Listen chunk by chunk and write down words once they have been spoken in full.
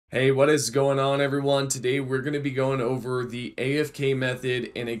Hey, what is going on, everyone? Today we're going to be going over the AFK method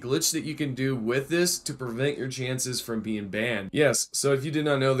and a glitch that you can do with this to prevent your chances from being banned. Yes, so if you did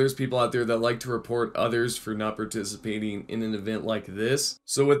not know, there's people out there that like to report others for not participating in an event like this.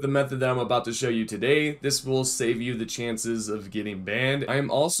 So with the method that I'm about to show you today, this will save you the chances of getting banned. I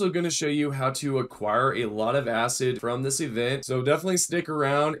am also going to show you how to acquire a lot of acid from this event, so definitely stick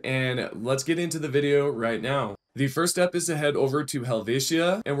around and let's get into the video right now. The first step is to head over to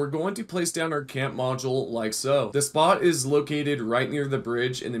Helvetia, and we're going to place down our camp module like so. The spot is located right near the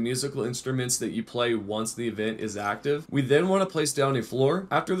bridge and the musical instruments that you play once the event is active. We then want to place down a floor.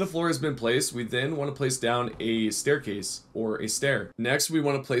 After the floor has been placed, we then want to place down a staircase or a stair. Next, we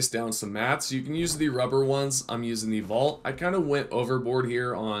want to place down some mats. You can use the rubber ones. I'm using the vault. I kind of went overboard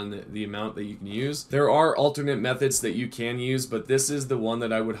here on the amount that you can use. There are alternate methods that you can use, but this is the one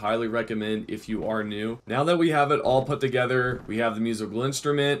that I would highly recommend if you are new. Now that we have it all put together, we have the musical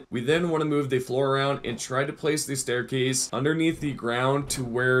instrument. We then want to move the floor around and try to place the staircase underneath the ground to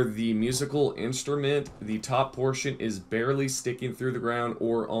where the musical instrument, the top portion, is barely sticking through the ground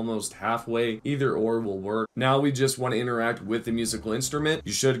or almost halfway. Either or will work. Now we just want to interact with the musical instrument.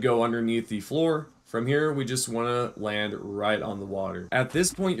 You should go underneath the floor. From here, we just want to land right on the water. At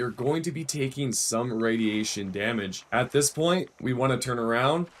this point, you're going to be taking some radiation damage. At this point, we want to turn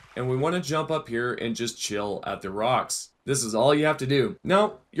around and we want to jump up here and just chill at the rocks. This is all you have to do.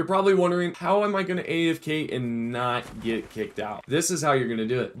 Now, you're probably wondering, how am I going to AFK and not get kicked out? This is how you're going to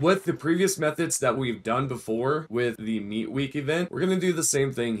do it. With the previous methods that we've done before with the Meat Week event, we're going to do the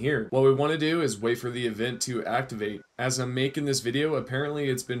same thing here. What we want to do is wait for the event to activate. As I'm making this video, apparently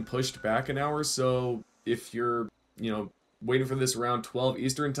it's been pushed back an hour, so if you're, waiting for this around 12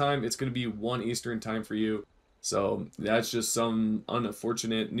 Eastern time, it's going to be 1 Eastern time for you. So that's just some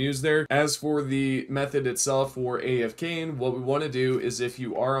unfortunate news there. As for the method itself for AFKing, what we want to do is, if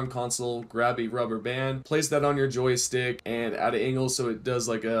you are on console, grab a rubber band, place that on your joystick and at an angle so it does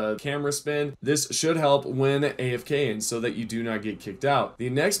like a camera spin. This should help when AFKing so that you do not get kicked out. The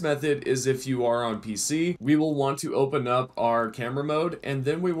next method is if you are on PC, we will want to open up our camera mode and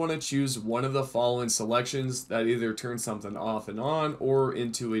then we want to choose one of the following selections that either turn something off and on or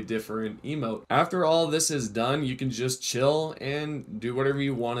into a different emote. After all this is done, you can just chill and do whatever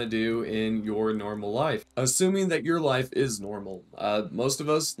you want to do in your normal life, assuming that your life is normal. Most of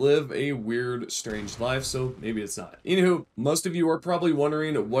us live a weird, strange life, so maybe it's not. Anywho, most of you are probably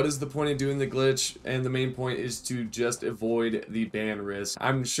wondering, what is the point of doing the glitch? And the main point is to just avoid the ban risk.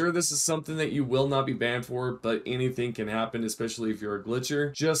 I'm sure this is something that you will not be banned for, but anything can happen, especially if you're a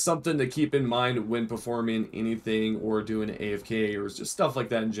glitcher. Just something to keep in mind when performing anything or doing AFK or just stuff like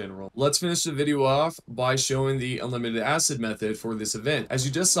that in general. Let's finish the video off by showing the unlimited acid method for this event. As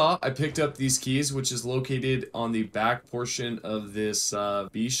you just saw, I picked up these keys, which is located on the back portion of this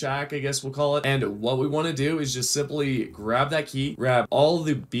bee shack, I guess we'll call it. And what we want to do is just simply grab that key, grab all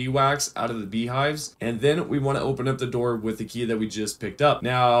the bee wax out of the beehives, and then we want to open up the door with the key that we just picked up.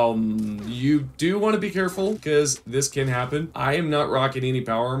 Now, you do want to be careful because this can happen. I am not rocking any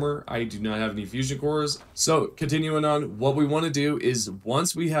power armor. I do not have any fusion cores. So continuing on, what we want to do is,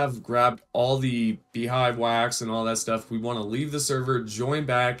 once we have grabbed all the beehive wax and all that stuff, we want to leave the server, join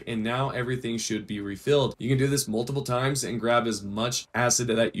back, and now everything should be refilled. You can do this multiple times and grab as much acid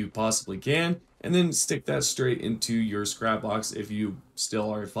that you possibly can, and then stick that straight into your scrap box if you still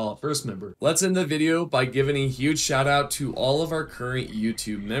are a Fallout First member. Let's end the video by giving a huge shout out to all of our current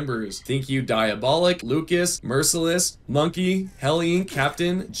YouTube members. Thank you Diabolic, Lucas, Merciless, Monkey, Helene,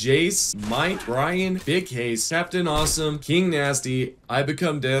 Captain, Jace, Mike, Brian, Big Case, Captain Awesome, King Nasty, I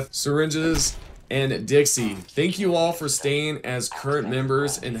Become Death, Syringes, and Dixie. Thank you all for staying as current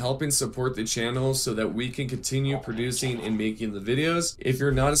members and helping support the channel so that we can continue producing and making the videos. If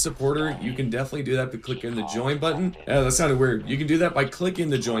you're not a supporter, you can definitely do that by clicking the join button. That sounded weird. You can do that by clicking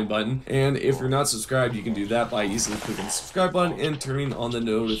the join button, and if you're not subscribed, you can do that by easily clicking the subscribe button and turning on the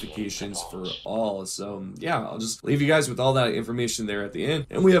notifications for all. So yeah, I'll just leave you guys with all that information there at the end,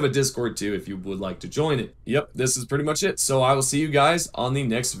 and we have a Discord too if you would like to join it. Yep, this is pretty much it. So I will see you guys on the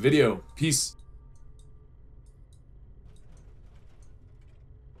next video. Peace.